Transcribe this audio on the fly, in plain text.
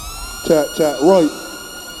Chat, right.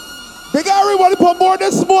 Big everybody put more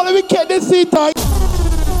than small and we get this seat tight.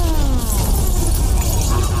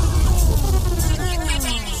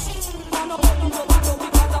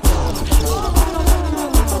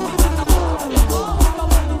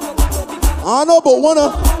 I know, but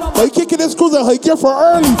but you kicking this cruiser like here for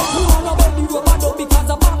early.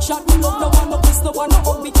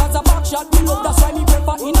 That's why me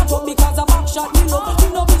prefer in a top because of back shot. You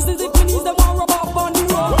know business if you need them all rub up on the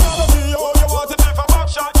road.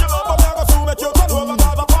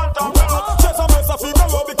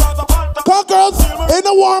 Come girls, in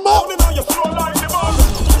the warm up.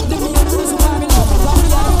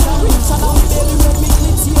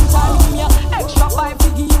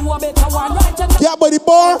 Yeah, but the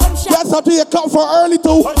bar, that's something you come for early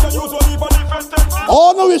too.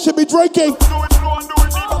 Oh no, you should be drinking.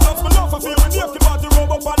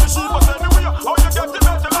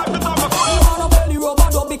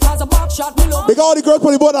 Big all the girls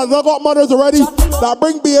on the board that love got mothers already. Now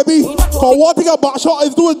bring baby. Cause one thing a back shot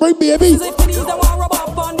is do is bring baby.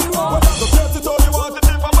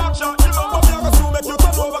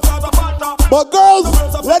 But girls,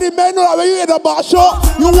 let the men know that when you in a back shot,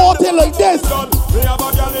 you want it like this. And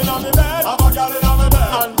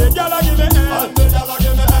the girl give me head,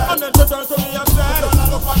 and then she turn to me and said,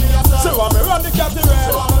 she want me run the captain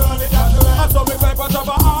red, and so me climb on top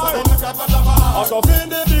of her, I go in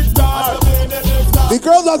the big star. The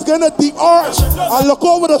girl that's gonna the arch and look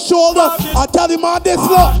over the shoulder and tell him on this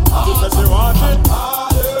look.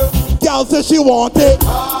 Girl says she want it.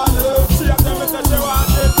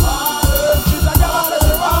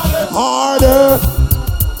 Harder.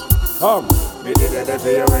 Me did it for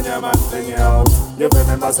you when your man bring you out. You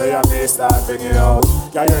remember say your face start bring you out.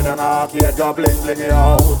 Cause you know my arcade go bling you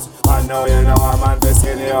out. I know you know a man to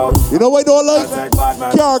skin you out. You know what I don't like?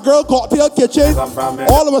 Car girl cocktail kitchen.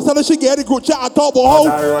 All of a sudden she get a group chat and talk about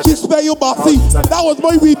how she spell you bossy. That was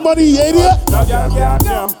my weed money, you idiot. No girl can't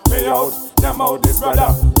me out. Them out this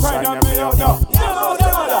brother. Try me out now.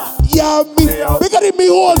 Yeah, me. Bigger than me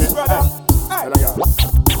hold.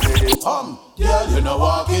 Girl, you no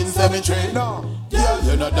walk in cemetery. No. Girl,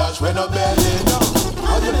 you no dash when no belly. No.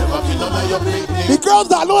 And you never kill none of your picnic. The girls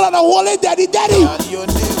that know that I'm holding daddy. Girl, you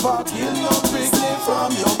never kill no picnic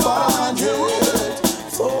from your bandit.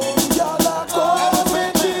 So y'all are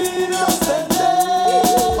coming innocently.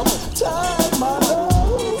 Time my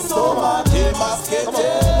love, so my day must get it.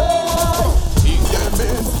 Think them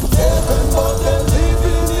in heaven, but they live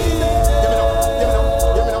in the air.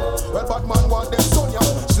 Give me now. Well, bad man want them son ya.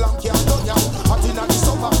 Slam can't done ya.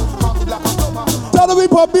 Tell them we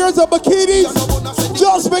put beers and bikinis.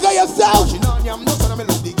 Just figure yourself.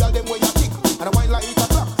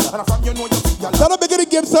 Tell them make it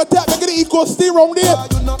Gibson attack, make it equal steer round there.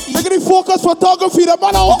 Make it focus photography, the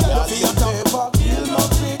man out.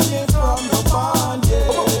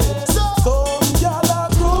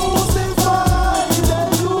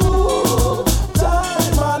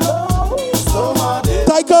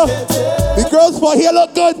 Tiger, the girls for here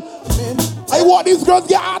look good. I want these girls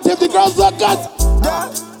get active, the girls look good.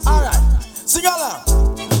 Yeah, alright, sing along.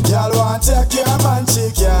 Y'all want to take your man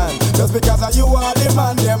chicken. Just because of you are the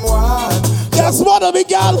man them want. Guess what, big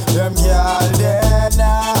girl? Them girl, they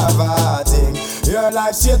never think your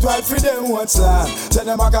life straight right for them what's land. Tell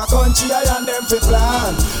them I got country and them fit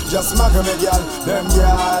plan. Just mag me girl, them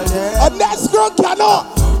girl, they. And next girl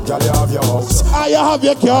cannot. Girl, you have your house, and you have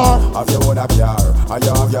your car. Have your own car, and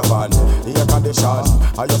you have your van. The air condition,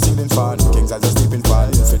 and your ceiling fan. Kings as your sleeping fan.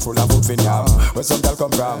 Fit full of food for yam. When some girl come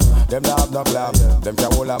from, them not have no glam. Them can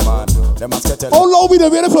hold a man. Them must get it. Oh, Lord, we the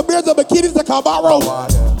ready for beers and bikinis to come out.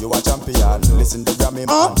 You a champion. Listen to Grammy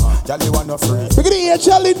man. Girl, you want no free. Look at the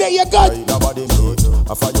HL in there, you got. Nobody need.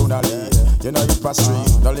 I find you not lead. You know you pass street.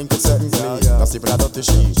 No link to certain glee. No sleeping a dirty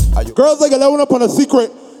sheet. Girls like 11 up on a secret.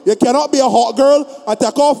 You cannot be a hot girl and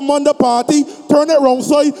take off Monday party, turn it wrong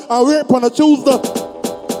side, and wear it on a Tuesday.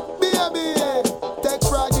 Baby, take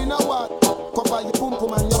pride in a what? Cover your pum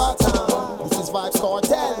pum and your bottom. This is Vibes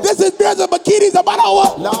Cartel. This is beers and bikinis about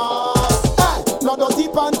our. Last, hey, no dirty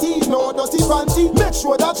panty, no dirty panty. Make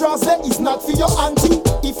sure that dress there is not for your auntie.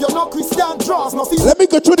 If you're not Christian, draws no feel. Let me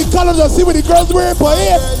go through the colors and see what the girls wear for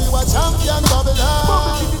here. You a champion, bubble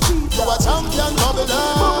up. You a champion, bubble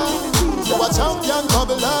up. You a champion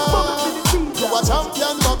bubbler. You a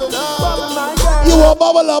champion bubbler. You a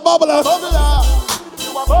bubbler, bubbler.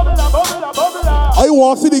 You a bubbler, bubbler, bubbler. I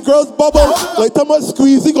want to see the girls bubble. Like too much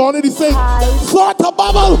squeezing on it, they say, sort of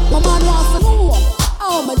bubble. My man wants to know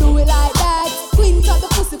how I'ma do it like that. Clean up the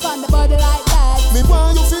pussy from the body like that. Me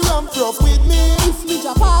want you feel lamp rough with me. If me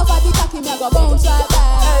drop off at the cocky me go bounce like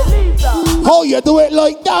that. Hey, Lisa. How you do it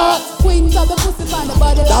like that? Queens of the pussy from the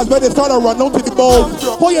body. That's when they start to run down to the ball.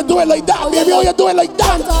 How you do it like that, baby? How you do it like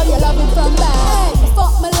that? All you love it from that. Hey,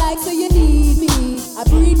 fuck me like so you need me. I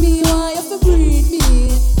breed me, why you have to breed me?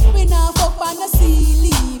 We now fuck on the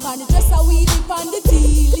ceiling, on the dresser we live on the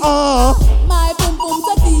ceiling. My pum pum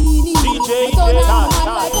tatini. DJ, I turn on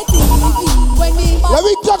like a TV. When we let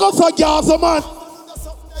me juggle some girls, man.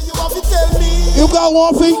 You have to tell me. You got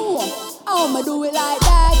one thing? I'ma do it like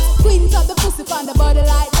that. Queens of the pussy from the body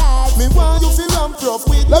like that. Me want you to ramp rough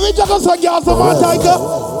with. Let me juggle some girls, man, Tiger.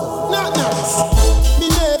 Not nice. Me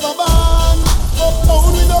never born.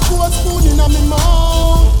 Uptown with a gold spoon in me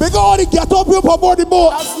mouth. Big all the get up here for body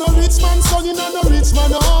boat. That's no rich man son in a no rich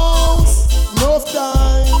man house. Enough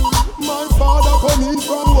time. My father come in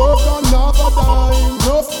from work and never dime.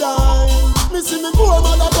 Enough time. Me see me poor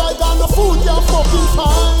mother died and the food can't fucking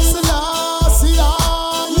find. Selassie I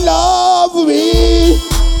Love me.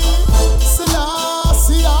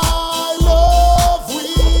 Selassie I love we.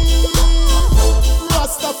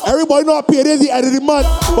 Rastafari. Everybody know I pay this the end of the month.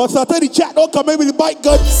 But Saturday the chat don't come in with the bike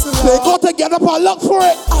gun. They got to get up and look for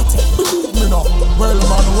it. Believe me now. Well,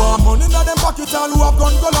 man, who have money in them pocket and who have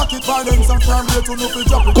gun go lock it. Find them some time here to know if you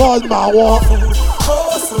drop it. Cause man want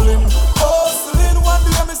Hustling, hustling. One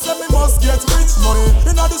day me say me must get rich money.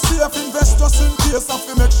 In the safe invest just in case. I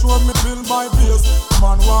fi make sure me build my base.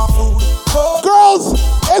 Man want food. girls,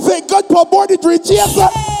 if it good for body drink, yes.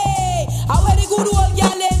 Hey, how are the good old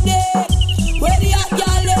girl in there? Where the hot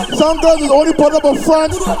girl in? Some girls is only put up a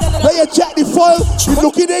front. They you check the file. You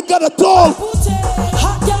looking ain't got a tall.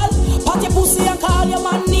 Hot girl, pat your pussy and call your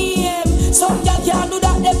man name. Some girl can't do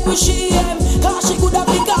that, they push him. Cause she could have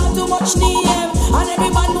been called too much name. And every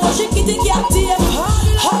man knows she kitty can't tame.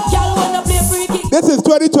 Hot girl wanna play free kick. This is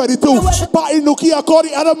 2022. Party Nukia call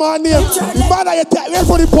the other man name. The man that you take away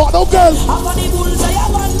from the pot, no girl. After the bulls, I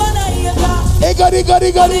have one man I hate ya. Hey, goody.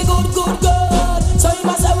 Good. So you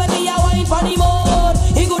must say when me a wine for the mode.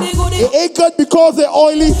 He good. It ain't good because they're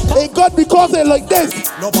oily. It good because they're like this.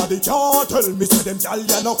 Nobody can tell me say them gal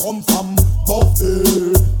ya no come from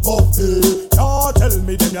Buffy. Can't tell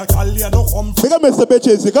me them ya gal ya no come from Big up Mr.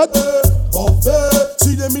 Bitches, you got? Buffy.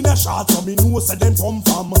 See them in a shot so me know say them come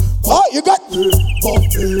from Oh, you got?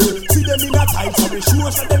 Buffy. See them in a tight so me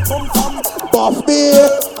sure say them come from Buffy.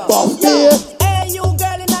 Hey, you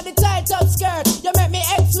girl in the tight up skirt. You make me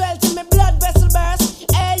exhale till me blood vessel burst.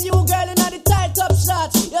 Hey, you girl in the tight up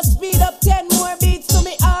shorts. You speed up 10 more beats to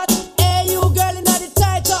me heart. Hey, you girl in the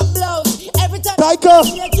tight up blouse. Every time Tiger,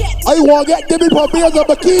 I want to get Debbie for beers and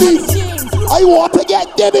bikinis. I want to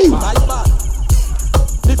get Debbie.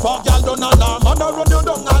 If a girl done an arm and a run you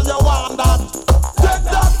down and you want that, take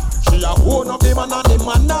that. She a own up the man and the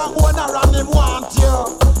man now own her and him want you.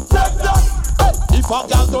 Take that. Hey. If a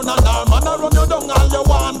girl done an arm and a run you down and you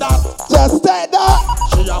want that, Just take that.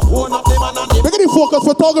 she a own up the man and the Look at the focus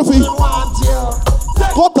photography. man want you.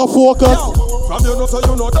 Got the focus. From you know so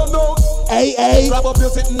you know don't know. Hey. Grab up your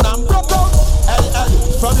sitting and broke out. Hey.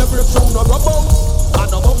 From your breakthrough no rub out. And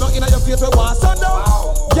no bum no inna your face we want sun down.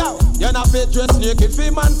 Yo, you're not fit dressed naked,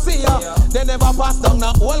 fame and see ya. They never pass down the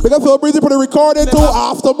whole. Big up Phil Breezy for the recording too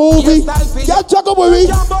after movie. Get Chuckle with me.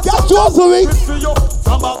 Get Jules with me.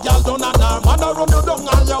 From a girl down an arm and a rub you down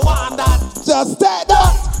and you want that. Just take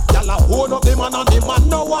that. Girl a hold up the man and the man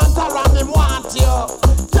no want her and him want you.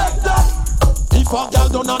 Take that. If a girl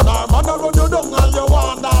down an arm and a rub you down and you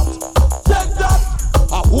want that. Take that.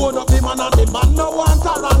 I hold up the man and the man no want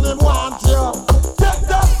her and him want you. Take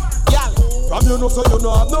that. Girl, from you know so you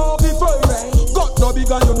know have no big face. Got no big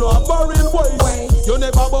and you know have barren waist. You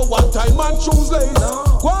never but one time man choose lace.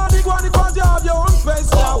 Gwani cause you have your own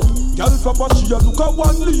space now. Girl from what she look at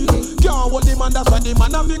one lead. Can't hold the man, that's why the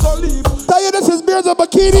man have to go leave. Tell you this is beers and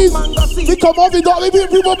bikinis. We come off the dog, we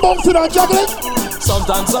people bouncing and juggling.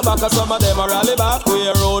 Sometimes some back and some of them are rally back. We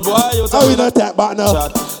a road boy, you How we not attack back now?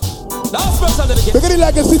 That's special dedication. Look at the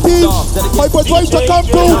legacy team. My boy tries to come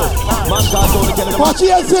through. Man can't hold the Kennedy. Watch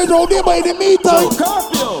here, say no neighbor in the meantime.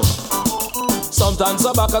 Curfew. Sometimes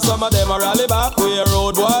some back and some of them are rally back. We a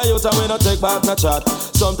road boy, you tell me not take back no chat.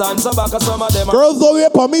 Sometimes some back and some of them are. Girls don't wait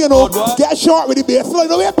for me, you know. Get short with the bass. Don't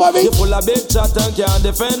wait for me. You full of big chat and can't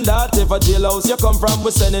defend that. If a jailhouse you come from, we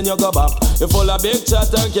sending you go back. You full of big chat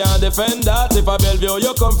and can't defend that. If a Bellevue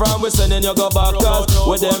you come from, we sending you go back. Cause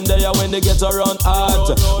with them there when they get around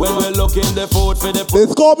hot. When we look in the food for the They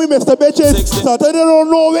call me Mr. Bitches. So they don't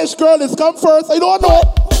know which girl is come first. I don't know.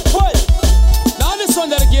 What? Now this one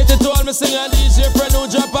dedicated to all my singer DJ friend who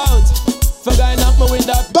drop out. For guy knock me with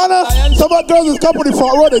that. Ghana, some of girls is company for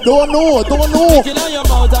road. They don't know. Kicking on your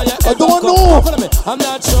mouth, I don't know. I'm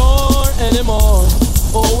not sure anymore.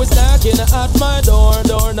 Always knocking at my door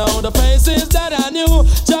now. The faces that I knew.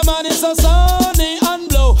 German is so sunny and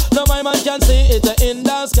blue. Now my man can see it in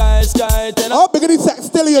the sky. Oh, Bikinis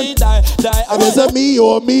Sextillion. Die. I miss a me,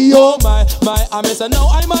 oh. My, I miss a no,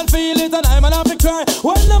 I'm on feel it and I'm on happy cry.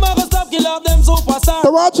 When them ever stop, kill off them superstars.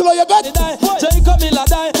 Tarantula, you got? Jacob Miller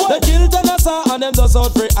die. They kill Tennessee and them just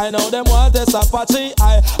out free. I know them want this Apache.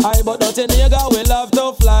 I, but nothing nigga will love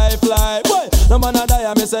to fly. Boy, no man a die,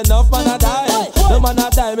 I miss enough man a die. No man a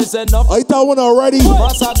die, miss enough. I tell one already.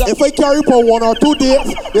 If I carry for 1 or 2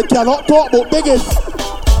 days, you cannot talk about biggest.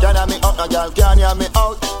 Can you me out, no girl, can you me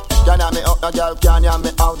out? Can you me out, no girl, can you me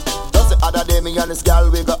out? Just the other day, me and this girl,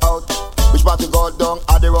 we go out. Which part to go down,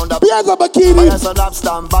 at the round up. Here's a bikini. Buy her some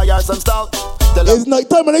lobster, buy her some stout. It's night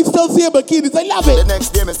time and I still see a bikinis, I love it. The next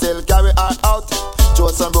day, me still carry her out. Throw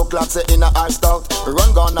some broke locks in her stout.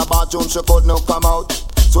 Run gone the bathroom, she could not come out.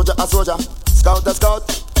 Soldier a soldier, scout a scout.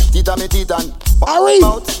 Tita me titan. Ari,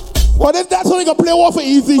 what if that's only gonna play off for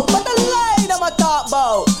easy? But the line I'ma talk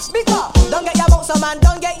about. Because don't get your mouth, some man,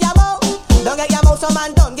 don't get your mouth. Don't get your mouth, some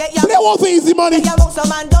man, don't get your mouth. Play off for easy money. Get your mouth, some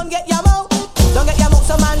man, don't get your mouth. Don't get your mouth,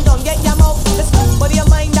 some man, don't get your mouth. This body of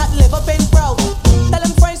mine that live up in proud. Tell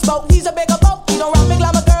him friends about, he's a bigger boat. He don't rap big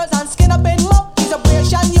glamour girls and skin up in mouth. He's a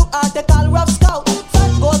British new article rough scout. Fat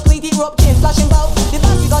gold cleaty rope chain flashing bout. The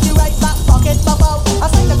back he got the right back pocket pop out. I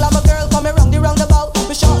see the glamour girl coming round the roundabout.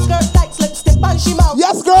 With short skirt, tight lipstick, and she mouth.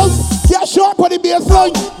 Yes, girls, get short for the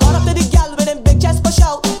baseline. Gone up to the gal with them big chest for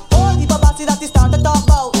shout. All the babasi that he start to talk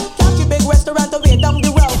about. Catch you big restaurant away down the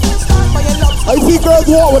road. Start for your love. I see girls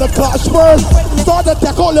walk with a clutch first. Start to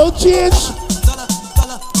take out little change.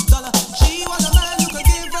 She was a man who could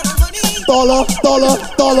give her money.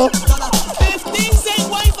 Dollar. 15 cent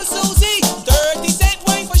wine for Susie. 30 cent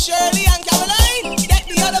wine for Shirley and Caroline. Get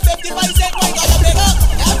the other 55 cent wine. Gonna pick up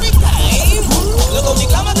every time. Look how the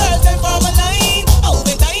glamour girls them for my line.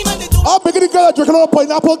 Over time and they do. I'm making the girl that drinking on a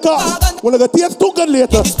pineapple cup. When I get taste too good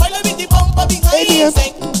later. Spoiler with the bumper behind. Alien.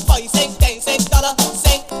 Cent, 5 cent, 10 cent, dollar.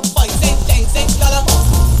 Cent, 5 cent, 10 cent, dollar.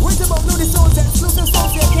 Wait about know the sound set, exclusive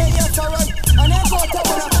sound set, yes, alright. And then go tell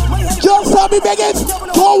me, my head. Just tell me, biggest.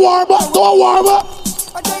 Don't warm up.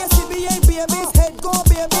 I tell you, CBA babies, head go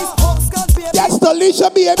babies, hopscotch babies. That's the Alicia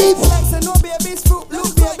babies. Legs and no babies, Fruit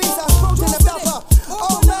Loop babies, I sprout in the pepper.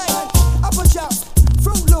 All night, apple chops,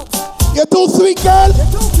 Fruit Loops. You're too sweet, girl.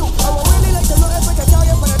 You're too cute. I would really like to know if I can tell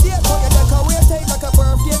you for the date. But you take away, take like a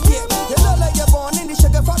birthday cake. You look like you're born in the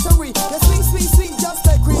sugar factory. You're sweet, just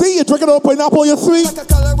like cream. See, you're drinking on a pineapple, you're sweet. Like a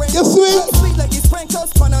coloring. You're sweet. Sweet like the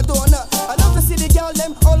sprinkles on a donut. I love to see the girl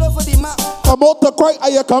them all over the map. Come out to cry,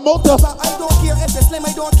 I come out to. But I don't care if you're slim,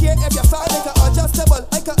 I don't care if you're fat. I can adjustable,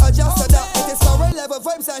 I can adjust to that. It is for real level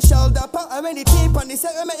vibes and shoulder pop. I when the tape on the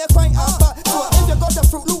set, I make you cry and back. So if you go to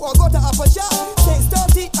Fruit Loop or go to Apple Shop, take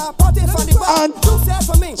 30 and party from the back. And do say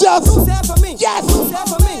for me, just do say for me, yes, do say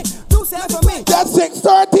for me, do say for me. That's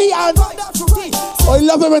 6:30 and Pop that fruity. I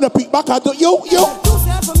love it when the peak back and do you. Do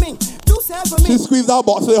say for me, do say for me. She squeezed that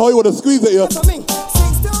box, say how you wanna squeeze it, yeah. For me,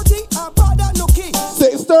 6:30 and pop that nookie.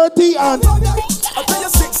 6:30 and I tell you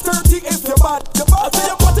 6:30 if you're bad. I tell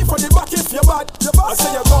you party from the back if you're bad. I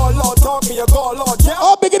say you go Lord talking, you go Lord, yeah.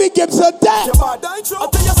 oh, Bikinis Gibson, that. You're bad. I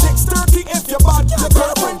tell you 6:30 if you're bad. Your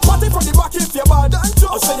girlfriend party from the back if you're bad.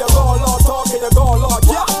 I say you go Lord talking, you go Lord,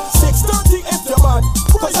 yeah. 6:30 if you're bad.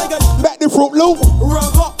 Cause I got Back the Fruit Loop. run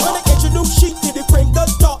up when I get your new sheet to the print the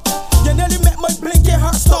top. You nearly make my blinky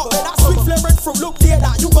heart stop. That sweet flavored Fruit Loop there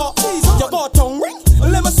that you got. You got tongue ring.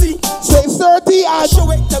 Let me see. 6:30 and Show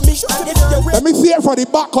it to me. And if you're let me see it from the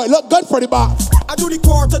back. It look good for the back. I do the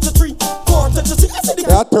quarter to three. Quarter to three. I see the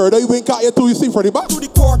Yeah, third, you wink at you too, you see from the back. do the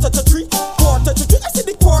quarter to three. Quarter to three. I see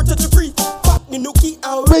the quarter to three. Pop the nookie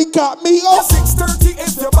out. Wink at me up. 6:30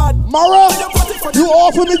 if you're bad. Mara, you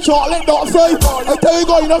offer me chocolate, not say. I tell you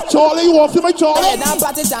got enough chocolate, you offer me chocolate. Now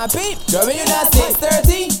party time, peep. Girl, you not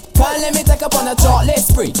 6:30. Can't let me take up on a chocolate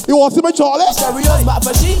spree. You offer me chocolate? Cheerios, but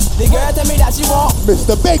for she, the girl tell me that she want.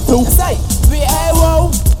 Mr. Big Two. Say, sweet hey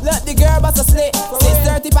whoa, let the girl bust a slit.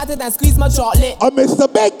 6:30 party and squeeze my chocolate. I'm Mr.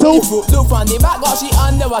 Big Two. Look from the back, got she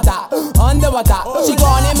underwater. She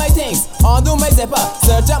gone in my things, undo my zipper,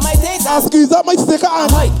 search up my things. I squeeze up my sticker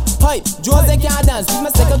and Hype, Jones and can't dance. Keep my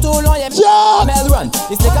sticker too long, yeah. Jump! Mel run,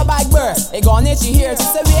 the sticker bag burst. It gone in, she here. She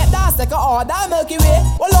say, wait, that sticker all that Milky Way.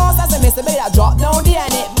 Well, lost as a Mr. Bay that drop down the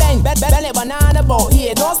end it bang. Bend it banana boat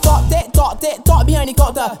here. Don't stop, tick tock behind the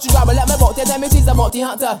counter. She grab a let me boat, tell me she's a multi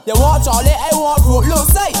hunter. You want chocolate, I want fruit. Look,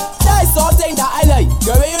 say, that's something that I like.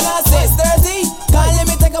 Girl, you not 6:30. Can't let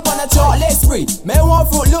me take up on a chocolate spree. Me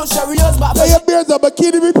want fruit, look, Cheerios, but Lay your beards up,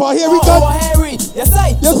 bikini report, here we go. Oh, Henry, you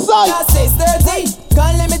say, You say. That's 6:30.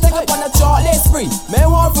 Can't let me take up on a chocolate spree. Me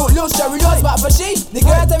want fruit, loose cherry rose, but for she, the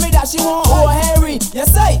girl tell me that she want oh Harry. You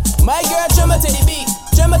say, my girl tremble to the beat,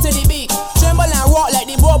 tremble to the beat, tremble and rock like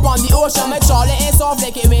the boat on the ocean. My chocolate ain't soft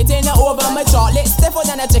like it waiting over. My chocolate stiffer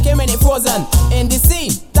than a chicken when it frozen in the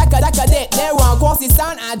sea. Taka dip, they run across the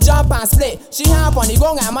sand and jump and split. She hop on the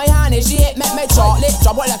gong and my hand is she hit make my chocolate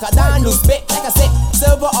drop out like a down loose spit like I said.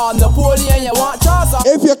 Silver on Napoleon, you want Charles?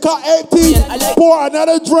 If you cut empty, pour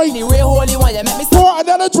another drink. The real holy one, you make me pour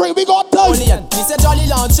another drink. We got time. Me say Jolly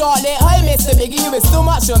Long Charlie, hi Mr. Biggie, you is too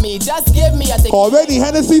much for me. Just give me a thing. Already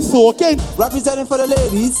Hennessy soaking. Representing for the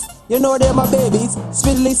ladies, you know they're my babies.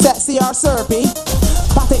 Spiddly, sexy, or syrupy.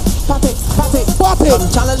 Pat it, pat it, pat it, pat it. Come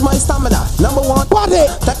challenge my stamina. Number one, pat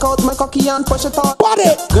it. Take out my cocky and push it out. Pat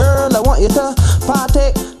it. Girl, I want you to pat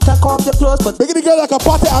it. Take off your clothes, but making the girl like a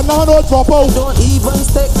pat it and now no drop out. Don't even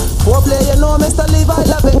stick. Foreplay, you know, Mr. Levi,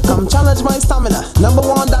 love it. Come challenge my stamina. Number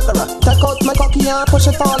one, Dakara. Take out my cocky and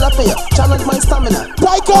push it all up for you. Challenge my stamina.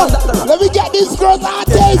 Tycho, let me get these girls out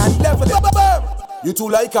there. You too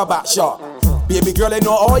like a back shot. Baby girl, I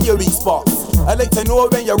know all your weak spots. I like to know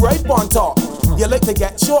when you're right on top. You like to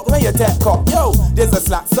get short when you take up. Yo, there's a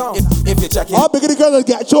slack song. If you check it. How big the girl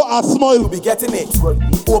get short and smile? You'll be getting it.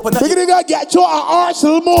 Open up. Big the girl get short and arch a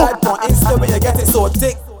little more. Type on Insta when you get it. So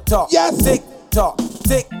tick tock. Yes. Tick tock.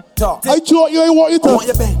 Tick tock. I short you, I want you to. I want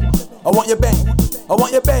your bang. I want your bang. I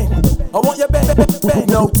want your bang. I want your bang. Bang.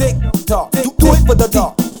 No tick tock. Do it for the D.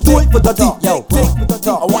 Do it for the D. Yo, tick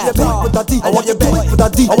tock. I want your bang for the D. I want your bang for the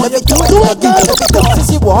D. I want your bang for the D.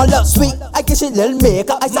 She want look sweet. I guess she little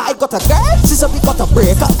maker. I said I got a girl. She said we got a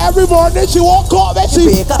breaker. Every morning she won't call me.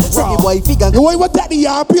 She breaker. Say the boy figure. You ain't with that the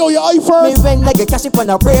RP or your eye first. Me when like a cash up on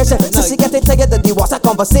a operation. So she get it together. The was a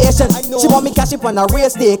conversation. She want me cash up on a real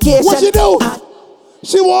staycation. What she do?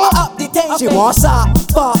 She want up the thing. She want soft,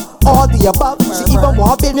 for all the above. She even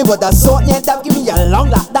want build me with a sword and that give me a long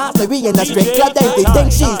lap dance. Maybe in a straight club. They think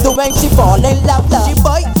she's doing. She fall in love. She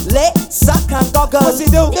bite, lit, suck and goggle. What she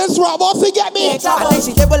do? This rap boss she get me. And then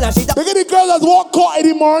she double and she Look at the girls that walk caught in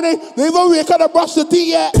the morning. They even wake up and brush the teeth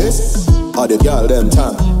yet. This are the girl them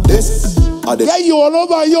time. This are the yeah, you all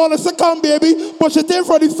over, you on the second baby. Push it in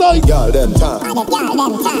from the side. Girl them time.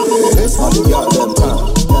 This are the girl them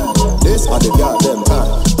time. This are the girl them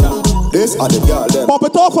time. This are the girl them. Pop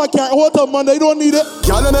it off, I can't hold them, man. They don't need it.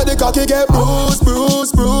 Girl make the cocky get bruised,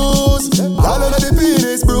 bruised, bruised. Girl make the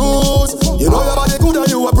penis bruised. You know your body good and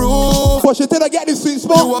you approve. Push it in and get this sweet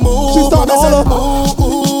spot. You a move. She start to holler.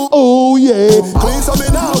 Oh yeah. Clean some me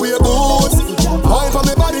now, we boots. Wine for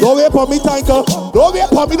me body. Don't wait for me, Tanker. Don't wait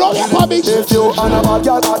for me, don't wait for me. If you and a bad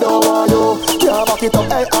girl, I don't want you. Can't back it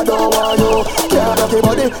up, hey, I don't want you. Can't rock your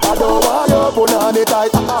body, I don't want you. Put on it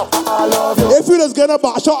tight, I love you. If you just gonna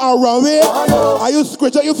back shot and run away, and you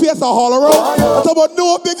scratch out your face and holler out, that's about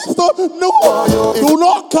no big stuff, no. Do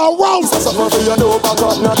not come round. Something for you know, back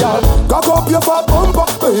up now, girl. Cock up your fat bumper,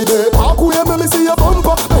 baby. Back away, let me see your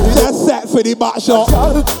bumper, baby. That's set for the back shot.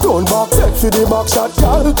 Girl, don't back, take for the back shot,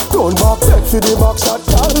 girl. Don't back, take for the back shot,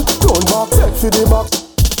 girl. Don't back, take for the back.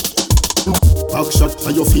 Back shot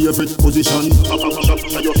are your favorite position. Back shot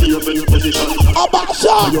are your favorite position. A back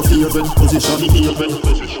shot. Your favorite position.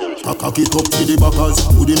 Cock it up to the backers.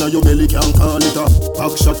 Put in your belly, can't call it a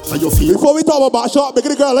back shot are your favorite. Before we talk about back shot, make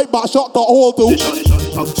the girl like back shot to hold too.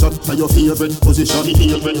 Back shot are your favorite position.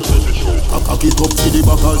 Cock it up to the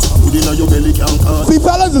backers. Put in your belly, can't call. See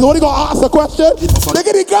fellas, is only gonna ask a question. Make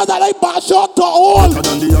the girl that like back shot to hold.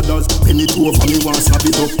 Better than the others. Penny two of me want slap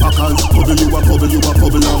it up packers. Bubble you a bubble, you a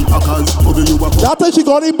bubble and packers. Bubble you a bubble. That time she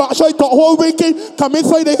got in back shot to hold winking. Come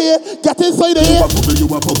inside the hair, get inside the hair. You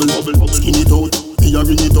a bubble, skin it out. Me a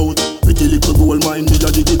ring it out. Pretty little gold mine, me a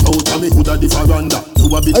dig it out. And me coulda the veranda.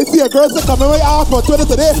 You a bit. I see a girl say come in my ass for Twitter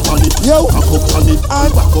today. Yo, back up on it,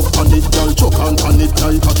 and back up on it, girl. Choke on it,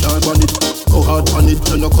 like a car on it. Go hard on it,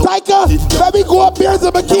 turn up. Tiger, let me go up here as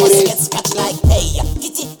a bikini. Get scratched like hey,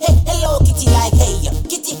 kitty, hey, hello, kitty, like hey,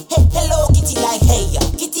 kitty, hey, hello, kitty, like hey,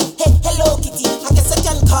 kitty, hey, hello, kitty. I guess I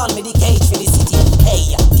can call me the cage for the city.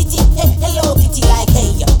 Hey, kitty, hey, hello, kitty, like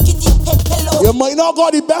hey, kitty, hey, hello. You might not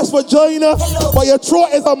got the best vagina, but your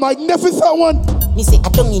throat is a magnificent one. Me say I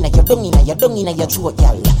don't inna your throat,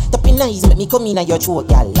 y'all. Tapping eyes make me come inna your throat,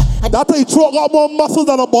 y'all. That your throat got more muscles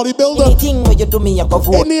than a bodybuilder. Anything where you do me, I go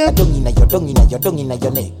vote. I don't inna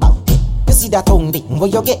your neck. You see that tongue thing, where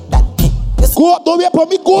you get that? Go up, don't wait for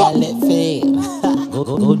me, go up.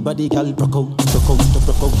 Good body, girl, broke out.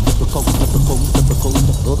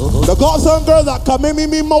 The got some girls that come in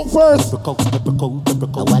me mouth first.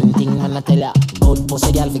 One thing I'ma tell ya, good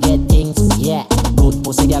pussy girl forget things. Yeah, good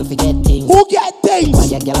pussy girl forget things. Who get things?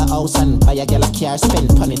 Buy a girl a house and buy a girl a car,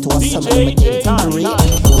 spend money to a summer with things. Good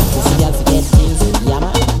pussy girl forget things. Yeah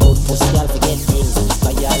man, good pussy girl forget things.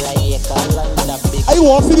 Buy a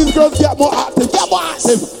want to see these girls get more active. Get more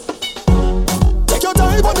active. Take your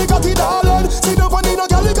time on the cocky, darling. See the funny, no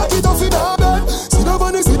girl, cocky, tough, darling. See the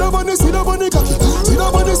funny, see the funny, see the funny cocky. See the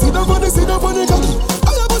funny, see the funny, see the funny cocky.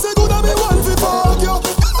 I never say good at me one for fuck you.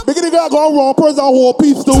 Making the girl go wrong, person whole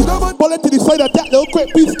piece too. Pull it to the side of that little quick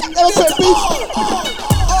piece. That little quick piece.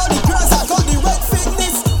 All the girls that got the right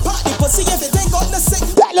fitness. Party pussy if it ain't got the sick.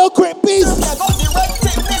 That little quick piece. I got the right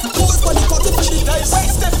fitness. Pose for the cocky for the right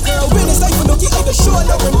step. Girl, when it's like you look it, I can show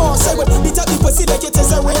no remorse. I would beat up the pussy like it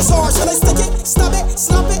is a racehorse. When I stick it, stab it,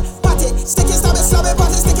 slap it, pat it. Stick it, stab it, slap it,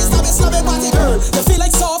 pat it. Stick it, stab it, slap it, pat it. Girl, you feel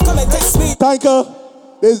like soft, come and text me. Tanker,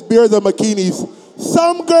 this beers and bikinis.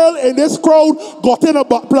 Some girl in this crowd got in a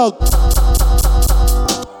butt plug.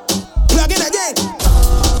 Plug in again.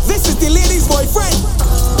 This is the lady's boyfriend.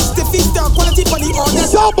 Stiffy star quality for the order.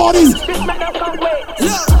 Somebody.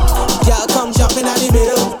 Look, y'all come jumping out the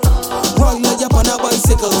middle. Run like up on a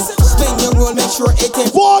bicycle. Spin your roll, make sure it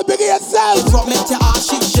ain't. Boy, big yourself. Drop, make your ass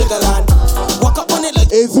shake, jiggle and walk up on it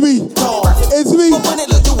like it's me. Tall. It's me. Up on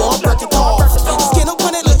it like you want break it off. Skin up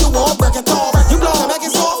on it like you want break it off. You block and make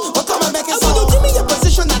it soft, but come and make it soft. You give me a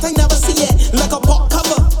position that I never see it. Like a pot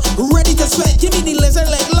cover, ready to sweat. Give me the lizard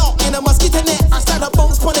leg lock in a mosquito net. I start a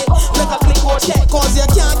bounce on it like a click or check. Cause you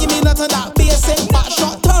can't give me nothing that basic. But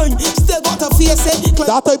short time, still got to face it.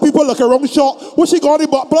 That type people look around short. What she got the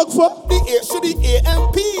butt plug for? The A to the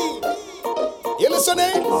A.M.P. You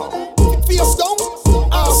listening? Face down,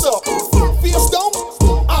 ass up. Face down,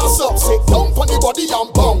 ass up. Sit down on the body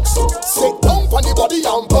and bounce. Sit down on the body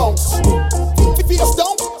and bounce. Face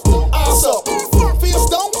down, ass up. Face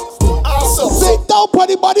down, ass up. Sit down on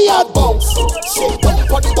the body and bounce. Sit down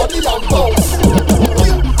on the body and bounce.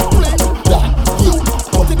 You play that. You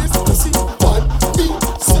put in this pussy on me.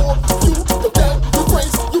 So you the bad, you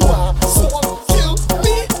crazy, you are. So kill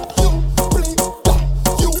me. You play that.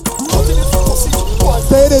 You put in this pussy on.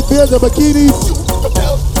 Say this beers and bikinis.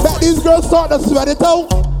 Bet these girls start to sweat it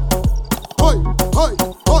out. Hey, hey,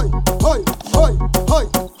 hey, hey, hey, hey,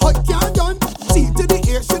 hey, can't done. C to the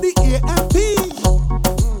A to the A.M.P.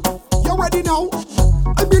 You ready now?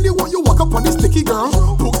 I really want you walk up on this sticky girl.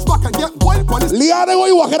 Books back and get wild on this. Liana, when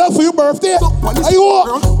you walking up for your birthday? Are you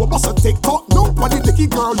up? What must I take talk? No, on this sticky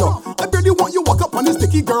girl. I really want you walk up on this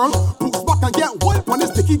sticky girl. Books back and get wild on this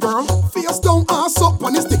sticky girl. Face down, ass up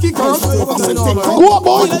on this sticky girl. Go up,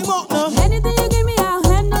 boy. Anything you give me, I'll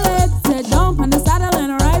handle it. Sit down on the saddle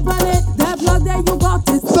and ride on it. That plug that you got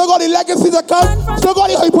is still got the legacy to come. Still got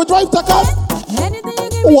the hyperdrive to come. anything you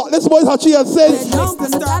give me. What? This boy's how she has said. Sit down on the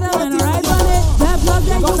saddle and ride on it. That plug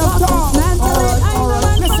that you got is handle it.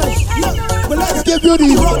 Let's give you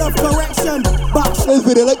the rod of correction. Back. This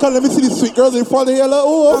video, like, let me see these sweet girls in front of here. Like,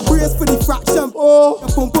 oh, brace for the fraction. Oh,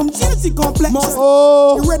 pum pum juicy complex.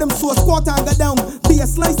 Oh, you rhythm so squat and go down. Be a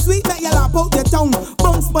slice sweet that you lap out your tongue.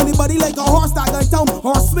 Bounce on the body like a horse that go down.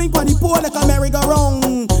 Or swing on the pole like a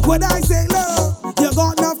merry-go-round. What I say, look, you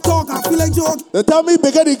got enough talk. I feel like joke. They tell me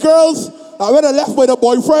bigger the girls. I went and left with the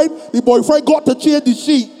boyfriend got to change the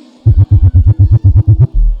sheet.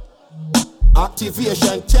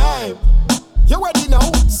 Activation time. You ready now?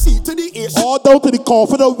 C to the A. All down to the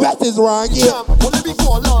coffin, the wet is right here.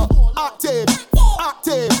 Active,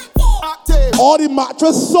 active, active. All the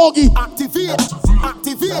mattress soggy. Activate,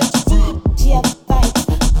 activate.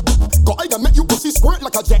 Go I make you pussy squirt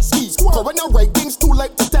like a jet ski. Go when I ride things too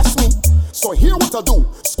late to test me. So here what I do.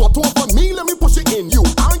 Squat over me, let me push it in you.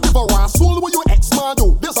 I don't give a rascal what your ex-man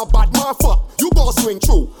do. There's a bad man fuck, you gotta swing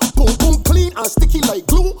through. Boom boom clean and sticky like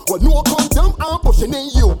glue. With no condom, I'm pushing in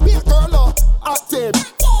you. Be a girl active,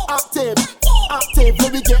 active, active.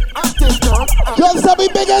 Let me get active, girl. You understand me,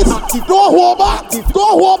 biggest? Go hold back,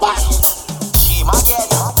 go hold back.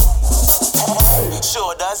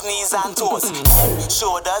 Shoulders, knees and toes.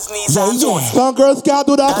 Shoulders, knees and toes. Some girls can't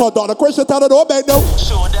do that because Dr. Christian tell her don't bend no.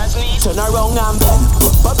 Shoulders, knees. Turn around and bend.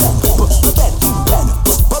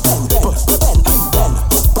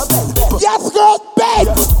 Yes, girl, bend.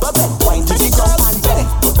 Wind to the ground and bend.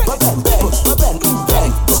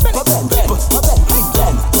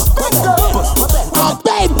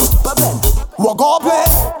 Walk up,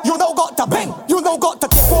 you don't got to bend. You don't got to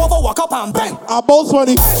tip over, walk up and bend. I'm both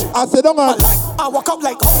funny. I said, don't I walk up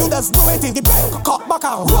like how you just do it in the bed. Cock back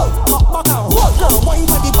and roll, cock back and roll. Girl, wind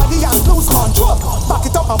to the body and lose control. Back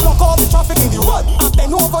it up and block all the traffic in the road. And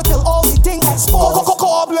bend over till all the thing exposed.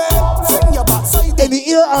 Fling your back side in the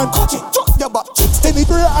ear and touch it. Drop your back cheeks in the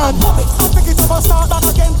ear and pop it. And pick it up and start back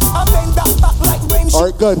again. And bend that back like rain.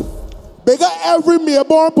 Alright, good. Bigger every male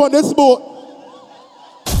born on this boat.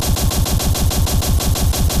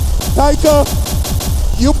 Taika,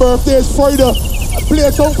 your birthday is Friday. Play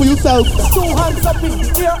a song for yourself. 2 hands up in the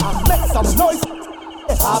air and make some noise.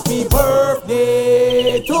 Happy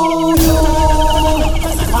birthday to you.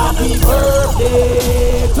 Happy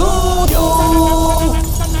birthday to you.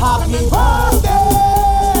 Happy birthday.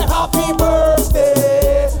 Happy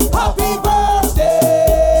birthday. Happy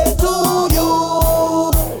birthday to you.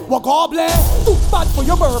 What God bless. Too bad for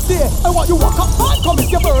your birthday. I want you walk up and come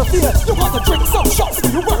it's your birthday. You want to drink some shots for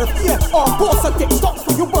your birthday, or post a TikTok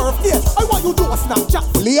for your birthday. I want you do a Snapchat.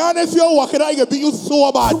 Leon, if you're walking, I can beat you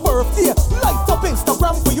so bad. Your birthday. Light up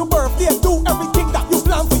Instagram for your birthday. Do everything that you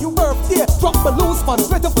plan for your birthday. Drop balloons on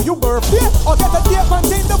Twitter for your birthday, or get a tape and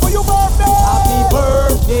Tinder for your birthday. Happy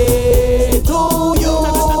birthday to you.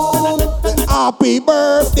 Happy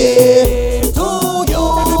birthday to you.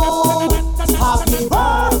 Happy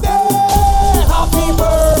birthday. Happy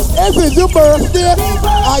birthday. If it's your birthday,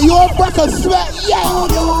 are you a break of sweat? Yeah.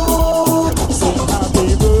 Say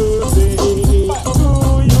happy birthday to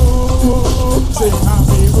you. Say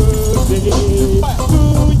happy birthday to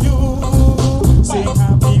you. Say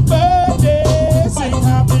happy birthday. Say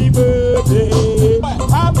happy birthday.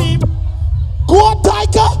 Happy. Go on,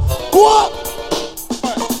 Tiger. Go on.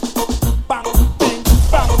 Bang, bing,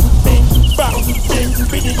 bang, bing, bang, bing,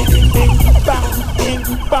 biddy, ding, ding, bang, bing,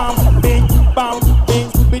 bang, bing, bang, bing,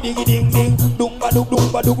 biddy, ding, ding, dung ba dung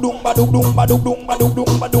ba dung ba dung ba dung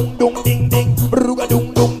ba dung ding ding, bruga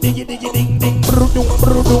dung diggy diggy ding ding, bru dung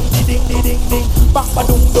ding ding ding, bang ba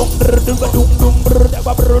dung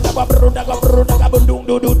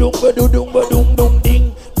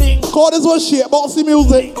ding ding. Call this one shit, boxy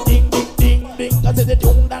music. Ding ding ding ding, I said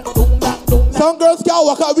dung dang. Some girls can't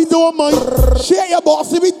walk out, we doing mine. Share your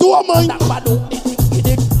boxy, we doing mine.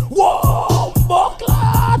 Whoa,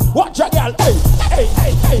 buckland. Watch a girl, hey,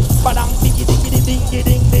 badang diggy diggy ding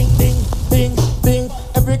ding ding ding ding ding.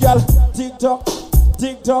 Every girl,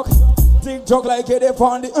 TikTok like it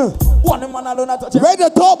upon the one man alone at touch. Ready to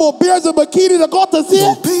talk about beers and bikinis, I got to see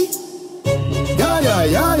it. Yeah.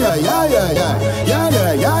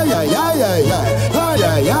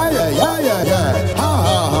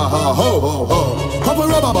 Ha ho. Couple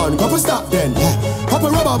rubber band, couple stop then. Couple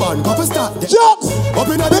rubber band, couple stop then. Jokes! Up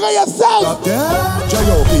in a Bigger yourself! up there.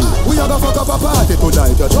 J.O.P. We are gonna fuck up a party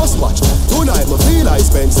tonight. You just watch. Tonight me feel I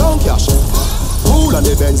spend some cash. Cool and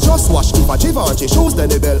the Benz, just watch. If a Givenchy shoes, then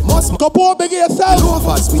the belt must. Come on, bigger yourself! Low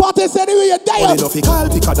fast, Parties anyway, you die! Only enough call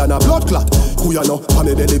thicker than a blood clot. Who you know? I'm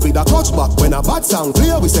a belly with a clutch back. When a bad sound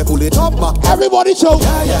clear, we say pull it up back. Everybody show!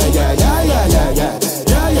 Yeah.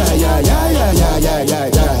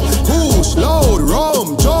 Push, load,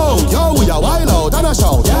 rum, jump. Yo, we are wild out and a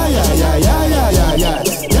shout. Yeah.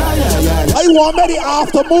 I want many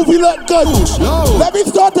after movie look good. Push, load. Let me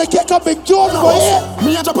start to kick a big joke for you.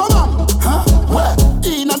 Me a Japan, huh? Where?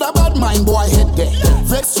 In a bad mind boy head there.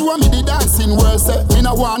 Vex through me the dancing world say. Me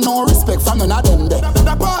no want no respect from none of them there.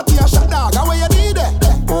 The party a shot dog, how you need it?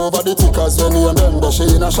 Over the tickers when you and them there. She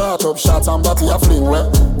in a shot up shots and body a fling where.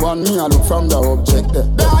 One me a look from the object there.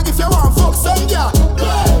 Dog if you want fuck some girl,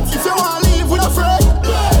 if you want live with a friend,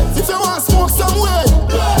 if you want smoke some way,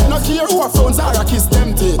 no care who a phones are a kiss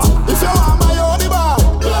them teeth. If you want my own bar,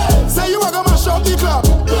 say you a go mash up the club.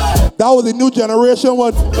 That was a new generation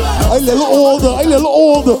one. A little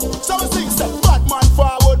older. Some things say bad man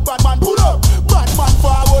forward, bad man pull up. Bad man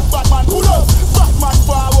forward, bad man pull up. Bad man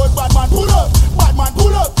forward, bad man pull up. Bad man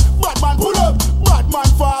pull up, bad man pull up. Bad man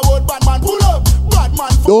forward, bad man pull up. Bad man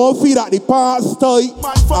don't feel that the parts tight.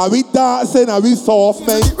 Are we dancing? Are we soft,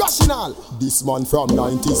 man? Rational. This man from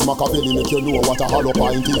 90s, Machiavelli make you know what a hollow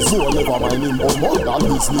pint is. So never mind him, but more than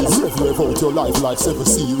business. Rev out your life like 7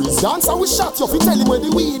 series. Dance and we shot you, fi tell him where the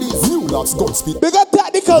weed is. New lads gun spit. Big up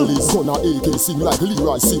technical. Police gonna AK sing like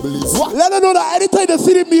Leroy Sibbles. What? Let them know that anytime they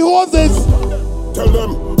see me hoses. Tell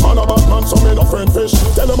them, man a bad man, so me no friend fish.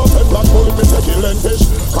 Tell them a 10 black bullet, me take kill and fish.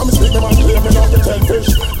 Come speak me man, claim me not the 10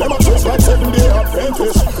 fish. Them a chase like 7 day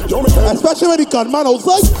Adventist. Yo me tell. Especially when he gun man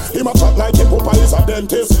outside. Him a chat like him Papa is a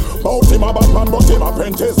dentist. Bout him a bad man, but him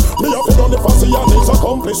apprentice. Me up done the fussy and his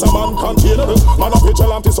accomplice. A man containable. Man a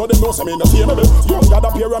vigilante, so them know say me no tameable. Young God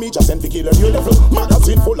a pair of me just sent to kill a real devil.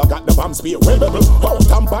 Magazine full, I got the bomb spear well level. Out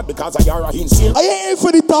and bad because I are a insane. I ain't in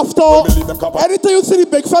for the tough talk. Anytime you see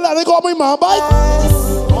the big fella, they got my man bite.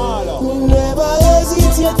 Never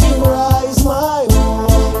hesitate to rise my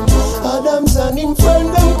own. Adams and him friend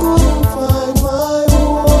them couldn't find my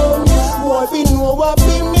own. Boy, if you know what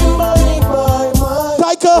be me money by my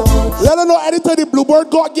Taika, let her know anytime the bluebird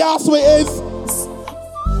got gas with is.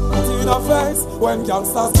 In a face when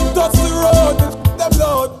gangsters touch the road, them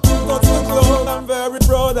load, touch the cloud, I'm very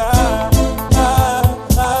proud.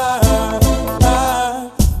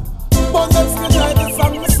 But them still like the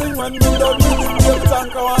song we sing when we done with the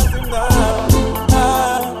tank, I want him now.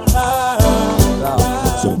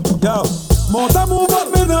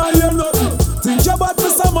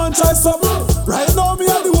 and try something. Right now, me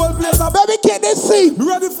and the whole place are baby, can they see?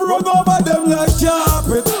 ready for run over them like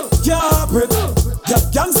carpet, carpet.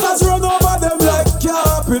 Gangsters run over them like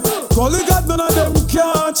carpet. Gully got none of them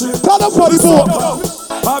can't cheat. Tell them for the boat.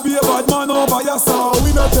 I be a bad man over your soul.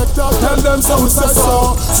 We not take that, tell them so we say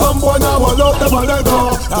so. Some boy now will out them and let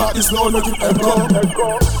go. That is no make it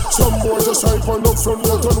echo. Some boy just hype on up from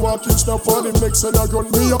Norton walking snap on him next and I gun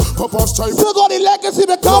me up. Papa's type. Still got the legacy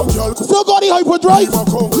to come. Still got the hyperdrive.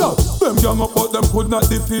 Yeah, them young up but them could not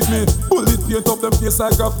defeat me. Bullet paint up them face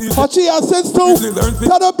like graffiti. But she has sense too.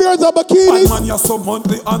 Tell the beers and bikinis. Man, you're so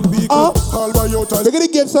monthly and big. All by your time. Look at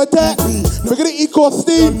the gifts attack. Look at the eco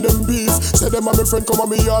steam. And them beef. Say them and my friend come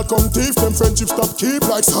on me all come thief. Them friendship stop keep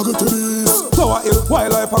like saga to this. Tower Hill,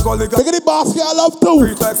 wildlife a gully. Look at the basket I love too.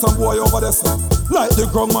 Treat like some boy over there. Like the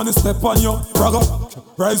ground man is step on you. Bragger,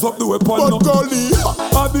 rise up the weapon. But gully,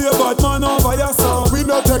 I be a bad man over your son. we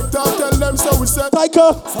not take that, tell them so we say.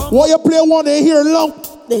 Tiger, why you play one day here long?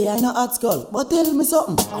 They ain't no hot skull, but tell me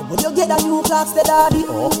something. When you get that new clocks, the daddy.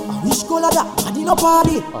 Which color that? I did no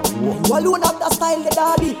party. You alone have the style, the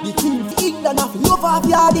daddy. The queen for England, have love of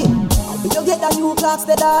yardy. When you get that new clocks,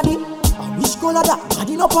 the daddy. Which color that? I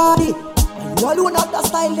did no party. You alone have the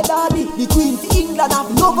style, the daddy. The queen for England,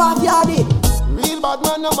 have love of yardy. Real bad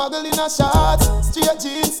man, no muggle in a shorts. Straight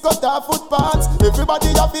jeans, cut off footpaths. Everybody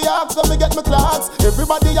have the axe when me get my clocks.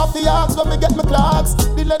 Everybody have the axe when me get my clocks.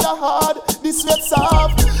 The leather hard, the sweat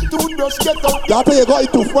soft. Toothbrush get out. Y'all think you got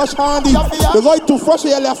it too fresh, handy. You got it too fresh,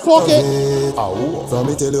 you left fuck it. From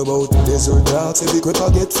me tell you about desert dogs. Every quick I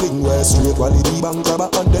get fling where straight quality bank grabber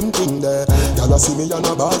and them king there. Y'all see me on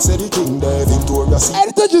a ball, say the king there. Victoria see.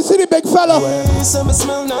 Hey, did you see the big fella? Say me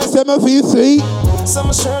smell nice. Say me feel sweet. Say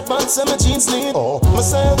my shirt man, say my jeans neat.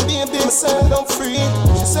 Myself baby, myself I'm free.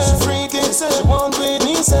 She said freaky, she said she want with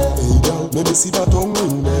me. Say hey girl, maybe see that tongue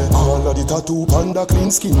ring there. All of the tattoo panda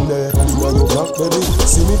clean skin there. You know you black baby,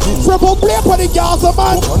 see me king. Triple play for the girls,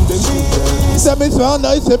 man. On them Say me smell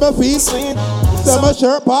nice, say me feel sweet. Say my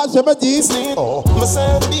shirt part, say my jeans.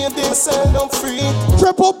 Myself baby, myself I'm free.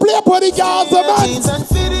 Triple play for the girls, man. Jeans and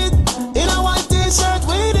fitted in a white t-shirt,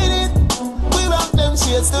 we did it. We rock them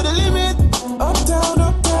shades to the limit. Uptown,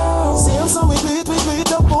 uptown. Same song we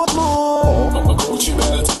beat up both more. I'm a Gucci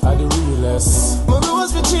belt, I the realest. My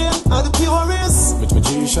rose with chain, I the purest. With my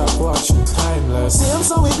G-Shock watch, timeless. Same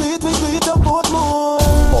song we beat up both more.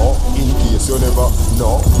 In case you never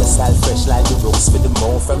know. The style fresh like the rose with the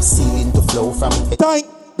mo from ceiling to flow from. Time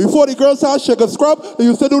before the girls had sugar scrub, they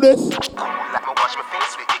used to do this. Like me wash my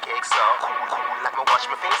face with the cake so. Like me wash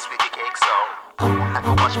my face with the cake so. Like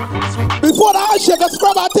me wash my face with the Before the hot sugar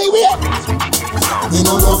scrub, I think we Me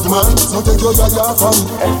no love man, so take your yaya for me.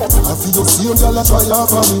 I feel the same girl a try off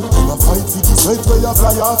for me. I'm a fight for the sweat where you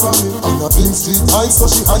fly off for me. I'm a pink street high, so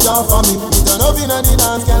she high off for me. Me turn up in a the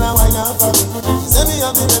dance, girl a wine off for me. She say me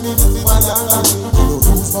have the remedy for my young lady. Me no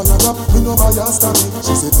use for your rap, me no bias to me.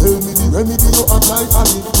 She say tell me the remedy you apply for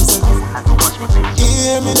me. She say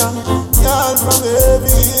hear me now, y'all from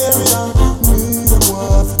heavy, hear me now. Me them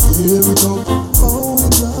want to hear it out. Oh, me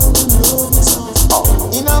love me so.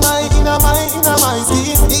 In my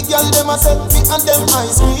scheme, the girl them a set fit and them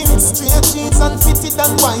ice cream. Straight jeans and fitted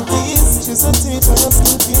and white tees. She said teacher your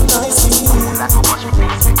skin feel nice. Like me wash my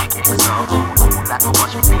face with the cake so. Like me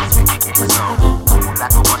wash my face with the cake so.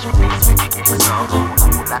 Like me wash my face with the cake so.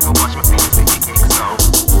 Like me wash my face with the cake so.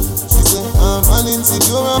 She said I'm an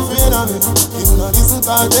insecure afraid of me. If not listen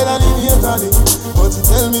cause tell her the hate of it. But she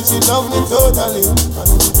tell me she love me totally. And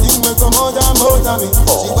if the thing will come out and out of me,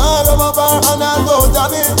 she gonna rub up her and I'll go to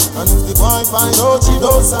me. And if the boy find out she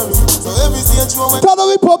knows me. So every stage you went. tell them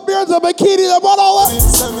we put beards and bikini and run all that.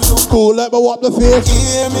 Cool, let me wipe the face.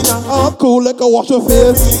 Hear me now. I'm cool, let me wash your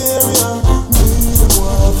face. Hear me now.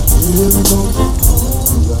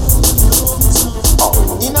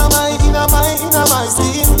 In my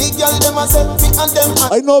skin, the girl them a set fit and them.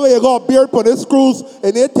 I know where you got beard for the screws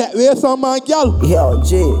and they take away some man, girl. Yo,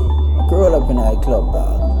 G, curl up in a club,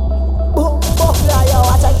 dog. Boom, boom, yo,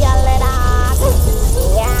 watch a girl let us.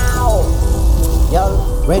 Yo,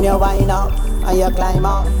 when you wind up and you climb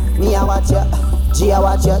up, me I watch you. G I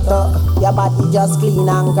watch you too. Your body just clean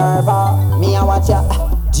and curve up. Me I watch you.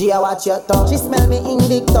 G I watch you too. She smell me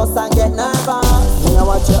Invictus and get nervous. Me I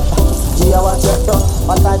watch you. G I watch you too.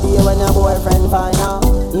 What a day when your boyfriend find out.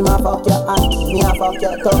 Him a fuck you and me a fuck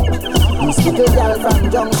you too. You speak to girl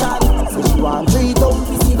from Junction. Say she want 3 down,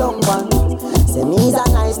 50 down one. Say me's a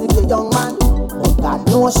nice little young man, but God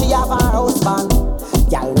knows she have her husband.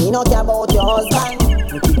 Girl, me no care about your husband.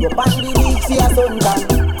 You keep up on the beach for your suntan.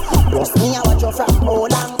 Plus me I watch you from how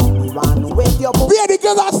long. You want to wake your boom. Yeah, the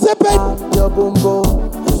girls are sipping. Your boom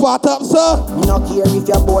boom. fat up, sir. Me no care if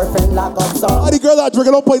your boyfriend lock up, sir. All the girls that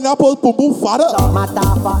drinking up pineapples, boom boom fat up. So matter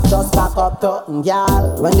fat, just back up to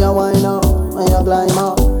girl. When you wind up, when you climb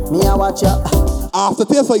up, me a watch you. After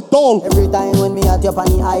taste like doll. Every time when me at you on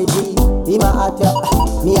the IG, he ma at you,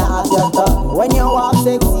 me a at you too. When you walk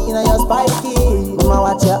sexy and you spiky, me a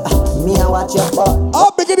watch you, me a watch you.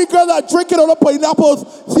 I'm making the girls that drinking on the pineapples.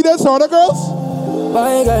 See them sort of girls?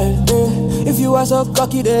 My girl, if you are so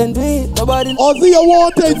cocky, then do it. Nobody Ozzy, you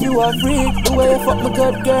want it. If you are free, the way you fuck me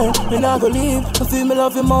good girl, me not go leave. I feel me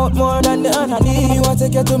love you more than the honey. Me want to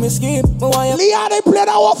take you to me scheme. Leah, they play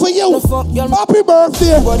that one for you. Happy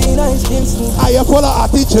birthday. Body nice, instant. I am full of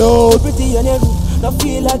attitude. Pretty and every. Now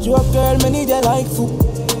feel like you a girl, me need you like food.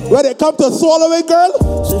 When it come to swallowing, girl.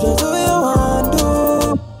 So just do what you want, do.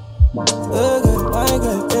 Girl, my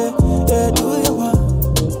girl, yeah, do what you want.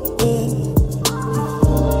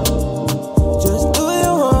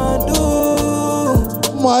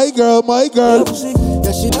 My girl, my girl.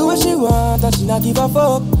 Yeah, she do what she want and she not give a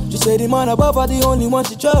fuck. She say the man above her the only one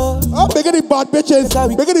she trust. I'm bigger the bad bitches,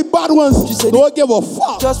 bigger the bad ones. She say don't give a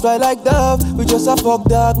fuck. Just fly like dove, we just a fuck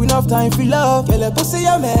dog. We enough time for love. Girl, a pussy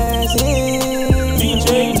amazing.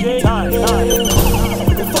 DJ time. The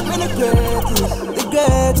fuck me the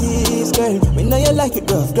greatest, girl. Me know you like it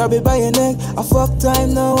rough, grab it by your neck. I fuck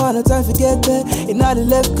time now, want no time to get back. In the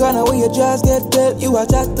left corner where you just get dead. You are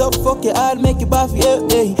jacked up, fuck your heart, make it buff, yeah,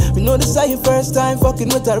 hey. We know this is your first time fucking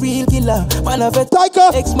with a real killer. Man, I've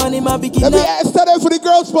Tiger, X-Money, my beginner. Let me start it for the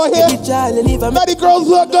girls for here. Let the girls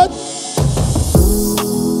look good.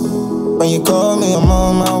 When you call me, I'm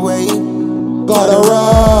on my way. Gotta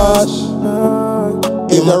rush.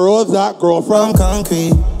 In the roads that grow from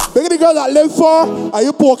concrete. Look at the girl that live far, and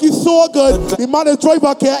you poking so good. The man is drive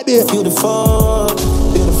back here there. Beautiful,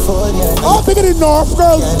 yeah. Oh, look at the North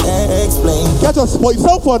girl. Can't explain. Catch a spice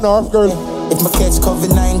out for a North girl. If my catch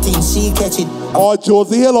COVID-19, she catch it. Oh,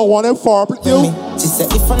 Josie Hill, I want him far, but you. She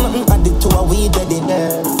said, if I'm not added to a weed, dead in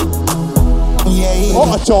there. Yeah.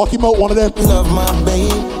 Oh, I chalk him out, one of them. Love my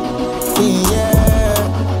baby. Yeah.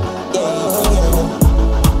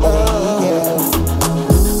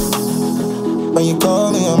 When you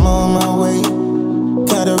call me, I'm on my way.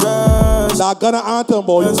 Gotta rush. Not gonna anthem,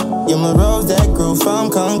 boys. You're my rose that grew from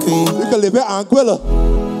concrete. You can live in Anguilla.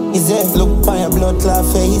 Is that look by a blood clot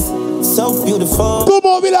face? So beautiful. Two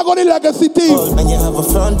more like on the legacy team. And you have a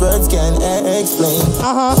front words can't explain.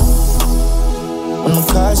 When my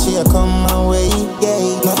car, she come my way.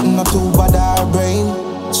 Yeah, nothing not too bad our brain.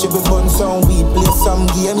 She be bun some weed, play some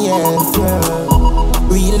game, yeah.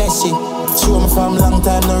 Realness shit. Show me from long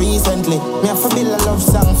time, no recently. Me have to build a love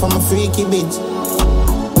song for my freaky bitch.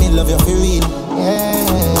 Me love you for real.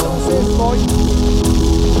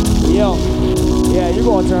 Yo, yeah, you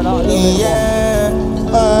gonna turn out.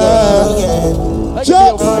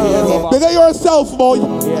 Jokes, bigger yourself, boy.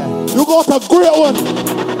 Yeah. You got a great one.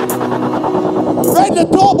 Right in the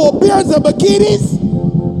top of beers and bikinis.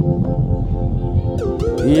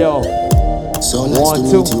 Yo. So nice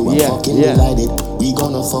to meet you, I'm fucking delighted. We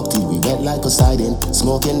gonna fuck till we wet like Poseidon.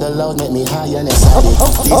 Smoking the loud make me high and excited.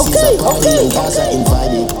 This is a party and guys are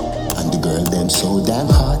invited. And the girl them so damn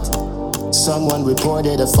hot. Someone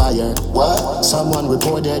reported a fire. What? Someone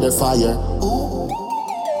reported a fire.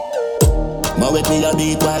 But with me a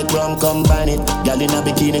beat white rum combine it. Girl in a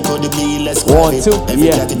bikini could be less private.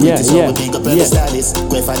 Every jacket pretty so we pick up every stylist.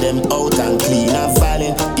 Go for them out and clean and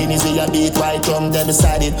violent. Guineas with a beat white rum them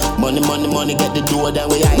beside it. Money, money, money get the door then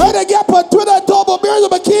we hide it. Right again, put Twitter top of beers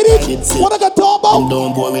and bikinis. What I got top of?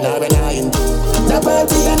 Don't bore me now when I The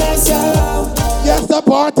party a nice, y'all. Yes, the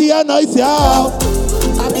party a nice, y'all.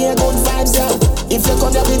 I be a good vibes, y'all. If you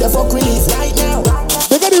come here with the fuck release right now.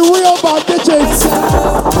 They got the real bad bitches.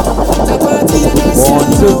 The party a nice,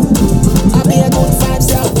 y'all. I be a good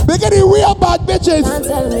vibes, y'all. They got the real bad bitches. Can't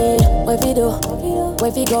tell me where we do,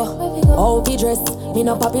 where we go, how we dress. Me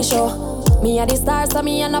no papi show. Me a the stars, so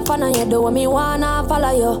me a no fan of you. Do what me wanna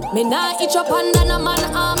follow you. Me nah itch up under no man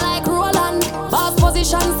arm like Roland. Boss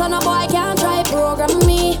position, so no boy can't try program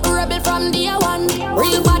me. Rebel from day one.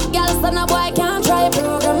 Real bad girl, so no boy can't try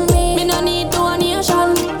program me. Me no need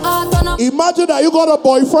donation. Imagine that you got a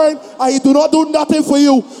boyfriend and he do not do nothing for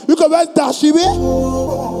you. You can rent dash him. She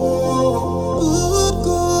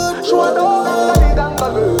want a big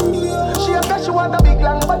gangbang. She a she want a big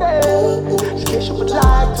lang body. She would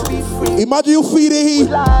like to be free. Imagine you feeding him.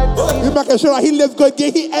 You making sure that he lives good,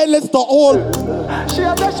 get he endless to all. She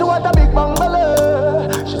a she want a big bungalow.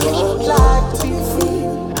 She would like to be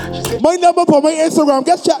free. My number for my Instagram,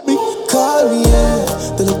 get chat me. Call me, yeah.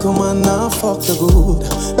 The little man now fuck the good.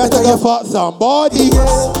 Better you fuck somebody.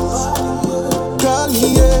 Yeah. Call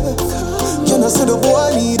me, yeah. You know, say the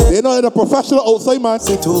boy need it. They know they're a professional outside, man.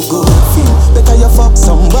 Say too good, feel better you fuck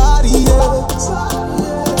somebody else.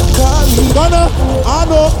 Call me. Gunna, I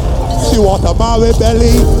know. She want a man with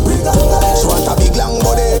belly. She want a big long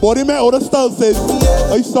body. Body man, all the stuff says,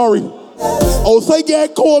 I'm sorry. Outside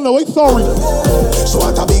get cold now, I'm sorry. She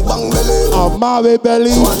want a big bang belly. A man with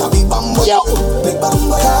belly. She want a big bang body. Yo. Big bang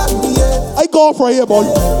body. I go for here, boy.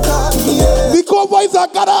 Because boys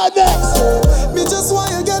are gonna next. Me just want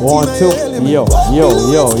you get 1, 2, yo.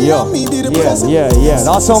 Yeah.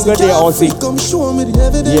 That sound good there, Ozzy. Come show me the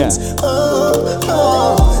evidence.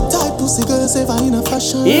 Tight pussy girl say I in a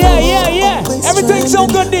fashion. Yeah. Everything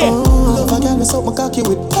sound good there. Love a girl me suck my cocky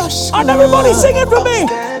with passion. And everybody sing it for me.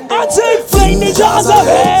 And say fling the jazz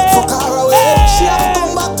ahead. Fuck